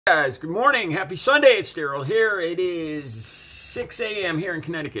Guys, good morning. Happy Sunday. It's Daryl here. It is 6 a.m. here in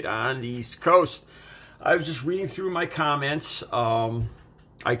Connecticut on the East Coast. I was just reading through my comments. I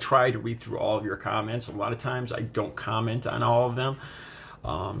try to read through all of your comments. A lot of times I don't comment on all of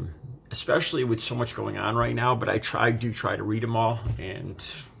them, especially with so much going on right now, but I do try to read them all and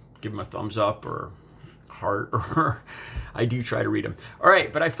give them a thumbs up or heart, or I do try to read them. All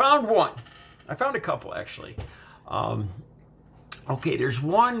right, but I found one. I found a couple, actually. Okay, there's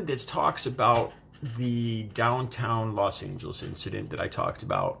one that talks about the downtown Los Angeles incident that I talked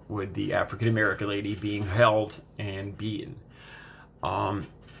about with the African-American lady being held and beaten.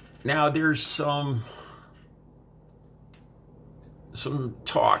 Now, there's some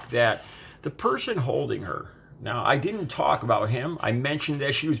talk that the person holding her, now I didn't talk about him. I mentioned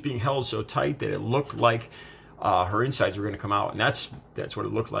that she was being held so tight that it looked like her insides were going to come out, and that's what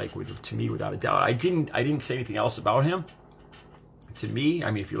it looked like to me, without a doubt. I didn't say anything else about him. To me,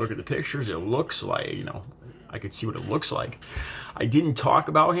 I mean, if you look at the pictures, it looks like, I could see what it looks like. I didn't talk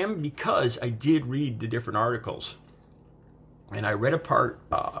about him because I did read the different articles. And I read a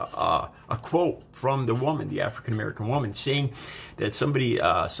quote from the woman, the African-American woman, saying that somebody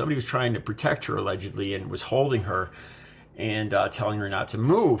was trying to protect her, allegedly, and was holding her and telling her not to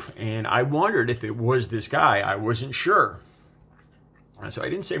move. And I wondered if it was this guy. I wasn't sure. So I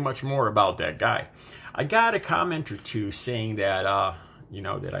didn't say much more about that guy. I got a comment or two saying that,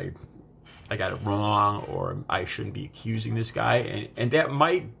 that I got it wrong, or I shouldn't be accusing this guy. And that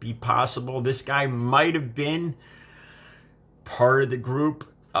might be possible. This guy might have been part of the group,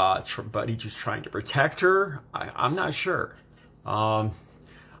 but he's just trying to protect her. I'm not sure. I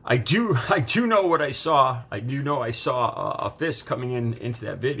do know what I saw. I do know I saw a fist coming into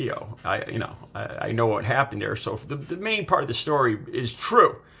that video. I know what happened there. So if the main part of the story is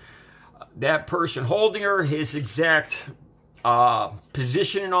true, that person holding her, his exact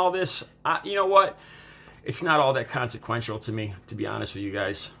position in all this, you know what? It's not all that consequential to me, to be honest with you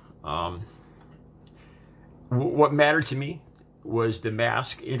guys. What mattered to me was the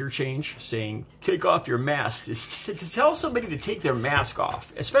mask interchange, saying, take off your mask. To tell somebody to take their mask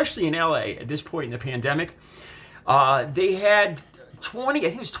off, especially in LA at this point in the pandemic, they had I think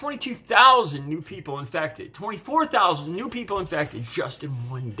it was 22,000 new people infected, 24,000 new people infected just in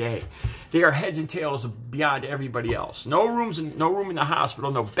one day. They are heads and tails beyond everybody else. No room in the hospital,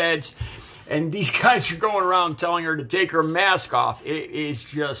 no beds. And these guys are going around telling her to take her mask off. It is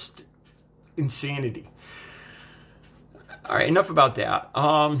just insanity. All right, enough about that.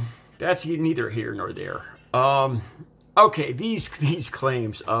 That's neither here nor there. Okay, these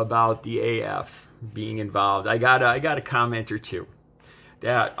claims about the AF being involved, I got a comment or two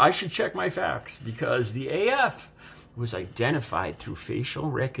that I should check my facts, because the AF was identified through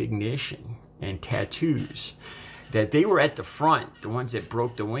facial recognition and tattoos, that they were at the front, the ones that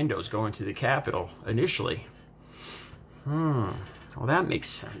broke the windows going to the Capitol initially. Well, that makes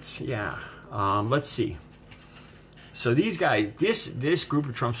sense. Yeah. Let's see. So these guys, this group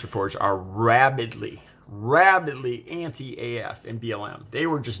of Trump supporters are rabidly anti-AF and BLM. They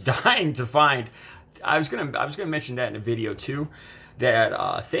were just dying to find. I was gonna mention that in a video too.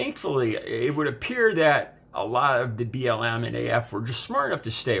 That thankfully it would appear that a lot of the BLM and AF were just smart enough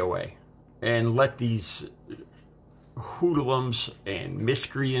to stay away and let these hoodlums and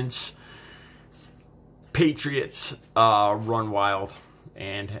miscreants, patriots, run wild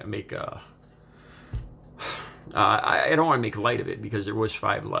and make a. I don't want to make light of it, because there was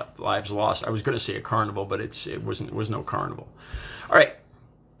 5 lives lost. I was going to say a carnival, but it was no carnival. All right,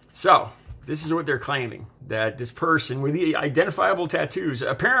 so this is what they're claiming, that this person with the identifiable tattoos,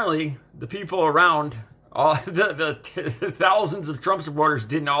 apparently the people around, all the thousands of Trump supporters,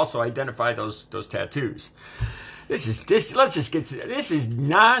 didn't also identify those tattoos. Let's just get to this. Is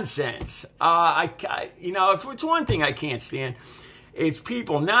nonsense. If it's one thing I can't stand, it's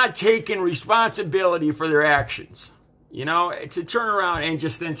people not taking responsibility for their actions. To turn around and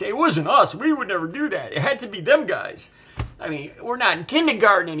just then say, it wasn't us, we would never do that, it had to be them guys. I mean, we're not in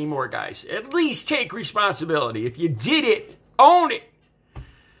kindergarten anymore, guys. At least take responsibility. If you did it, own it.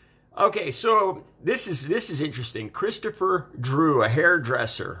 Okay, so this is interesting. Christopher Drew, a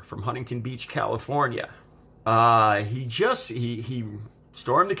hairdresser from Huntington Beach, California. He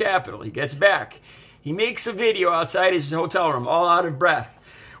stormed the Capitol. He gets back. He makes a video outside his hotel room, all out of breath.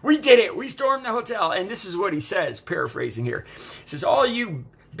 We did it. We stormed the hotel. And this is what he says, paraphrasing here. He says, all you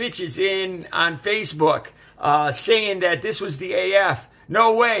bitches on Facebook saying that this was the AF.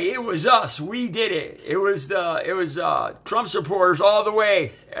 No way. It was us. We did it. It was Trump supporters all the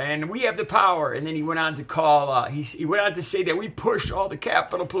way. And we have the power. And then he went on to call, he went on to say that we pushed all the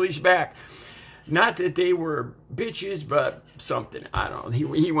Capitol Police back. Not that they were bitches, but something. I don't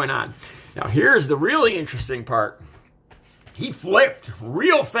know. He went on. Now, here's the really interesting part. He flipped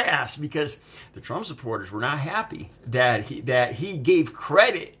real fast because the Trump supporters were not happy that he gave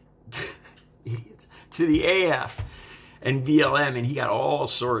credit to the AF and BLM, and he got all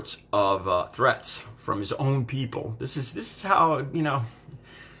sorts of threats from his own people. This is how, you know,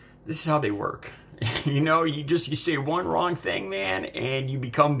 this is how they work. You know, you say one wrong thing, man, and you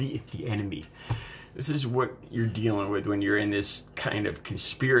become the enemy. This is what you're dealing with when you're in this kind of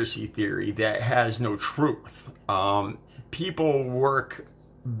conspiracy theory that has no truth. People work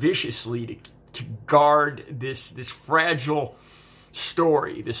viciously to guard this fragile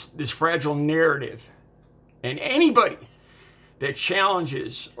story, this fragile narrative, and anybody that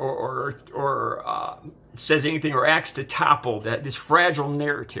challenges or says anything or acts to topple this fragile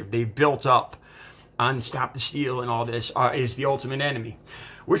narrative they've built up on Stop the Steal and all this is the ultimate enemy.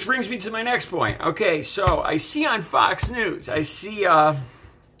 Which brings me to my next point. Okay, so I see on Fox News, I see I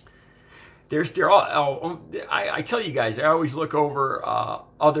tell you guys, I always look over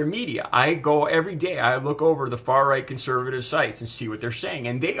other media. I go every day, I look over the far-right conservative sites and see what they're saying.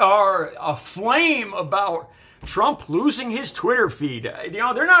 And they are aflame about Trump losing his Twitter feed. You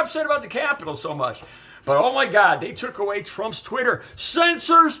know, they're not upset about the Capitol so much. But oh my God, they took away Trump's Twitter.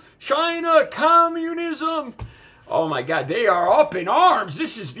 Censors, China, communism. Oh my God, they are up in arms.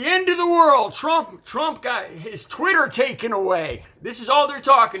 This is the end of the world. Trump got his Twitter taken away. This is all they're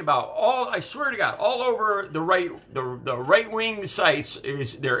talking about. I swear to God, all over the right-wing sites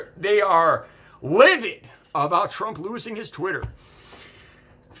they are livid about Trump losing his Twitter.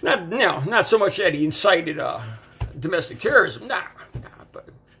 Not so much that he incited domestic terrorism. Nah, but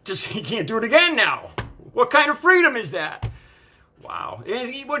just he can't do it again now. What kind of freedom is that? Wow.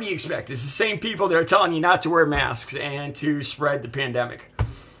 What do you expect? It's the same people that are telling you not to wear masks and to spread the pandemic.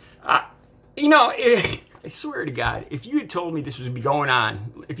 You know, I swear to God, if you had told me this was going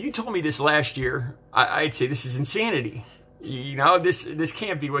on, if you told me this last year, I'd say this is insanity. You know, this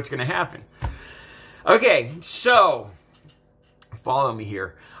can't be what's going to happen. Okay, so follow me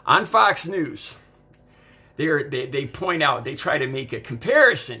here. On Fox News, they point out, they try to make a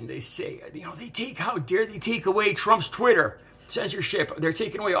comparison. They say, you know, how dare they take away Trump's Twitter censorship? They're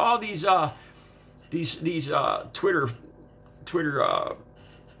taking away all these Twitter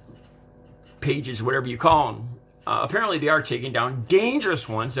pages, whatever you call them. Apparently, they are taking down dangerous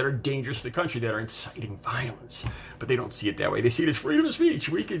ones that are dangerous to the country, that are inciting violence. But they don't see it that way. They see it as freedom of speech.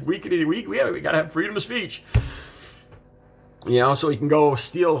 We got to have freedom of speech. You know, so you can go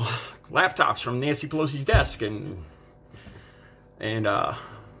steal laptops from Nancy Pelosi's desk and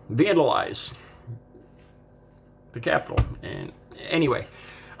vandalize the Capitol. And anyway,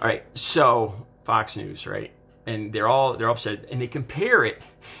 all right. So Fox News, right? And they're upset, and they compare it.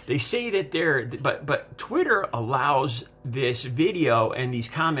 They say that but Twitter allows this video and these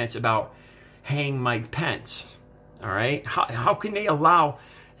comments about hang Mike Pence. All right. How can they allow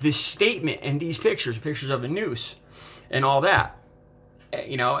this statement and these pictures of a noose and all that?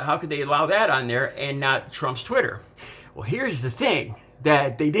 You know, how could they allow that on there and not Trump's Twitter? Well, here's the thing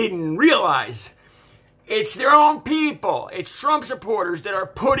that they didn't realize. It's their own people. It's Trump supporters that are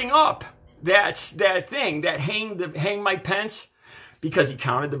putting up that thing, that hang Mike Pence, because he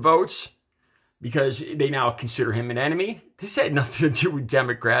counted the votes, because they now consider him an enemy. This had nothing to do with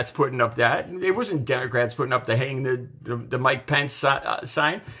Democrats putting up that. It wasn't Democrats putting up the hang the Mike Pence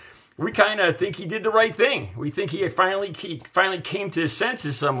sign. We kind of think he did the right thing. We think he finally came to his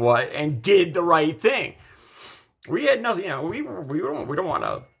senses somewhat and did the right thing. We had nothing, you know, we don't want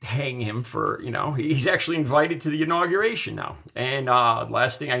to hang him for, you know, he's actually invited to the inauguration now. And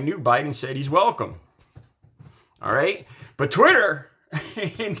last thing I knew, Biden said he's welcome. All right. But Twitter,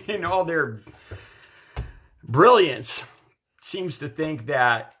 in all their brilliance, seems to think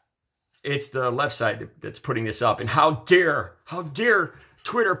that it's the left side that's putting this up. And how dare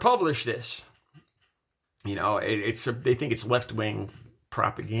Twitter publish this? You know, they think it's left-wing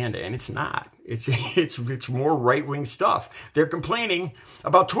propaganda, and it's not. It's more right-wing stuff. They're complaining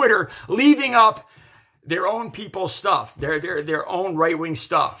about Twitter leaving up their own people's stuff, their own right-wing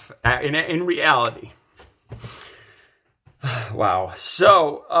stuff in reality. Wow.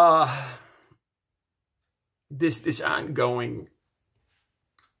 So this ongoing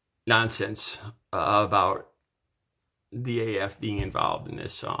nonsense about the AF being involved in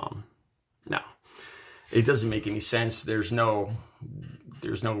this, no, it doesn't make any sense. There's no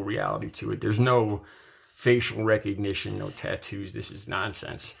reality to it. There's no facial recognition, no tattoos. This is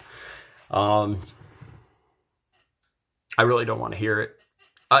nonsense. I really don't want to hear it.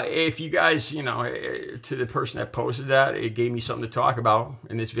 If you guys, you know, to the person that posted that, it gave me something to talk about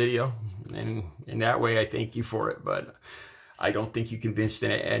in this video. And in that way, I thank you for it. But I don't think you convinced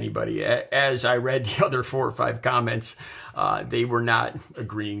anybody. As I read the other 4 or 5 comments, they were not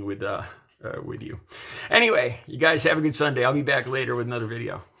agreeing with you. Anyway, you guys have a good Sunday. I'll be back later with another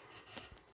video.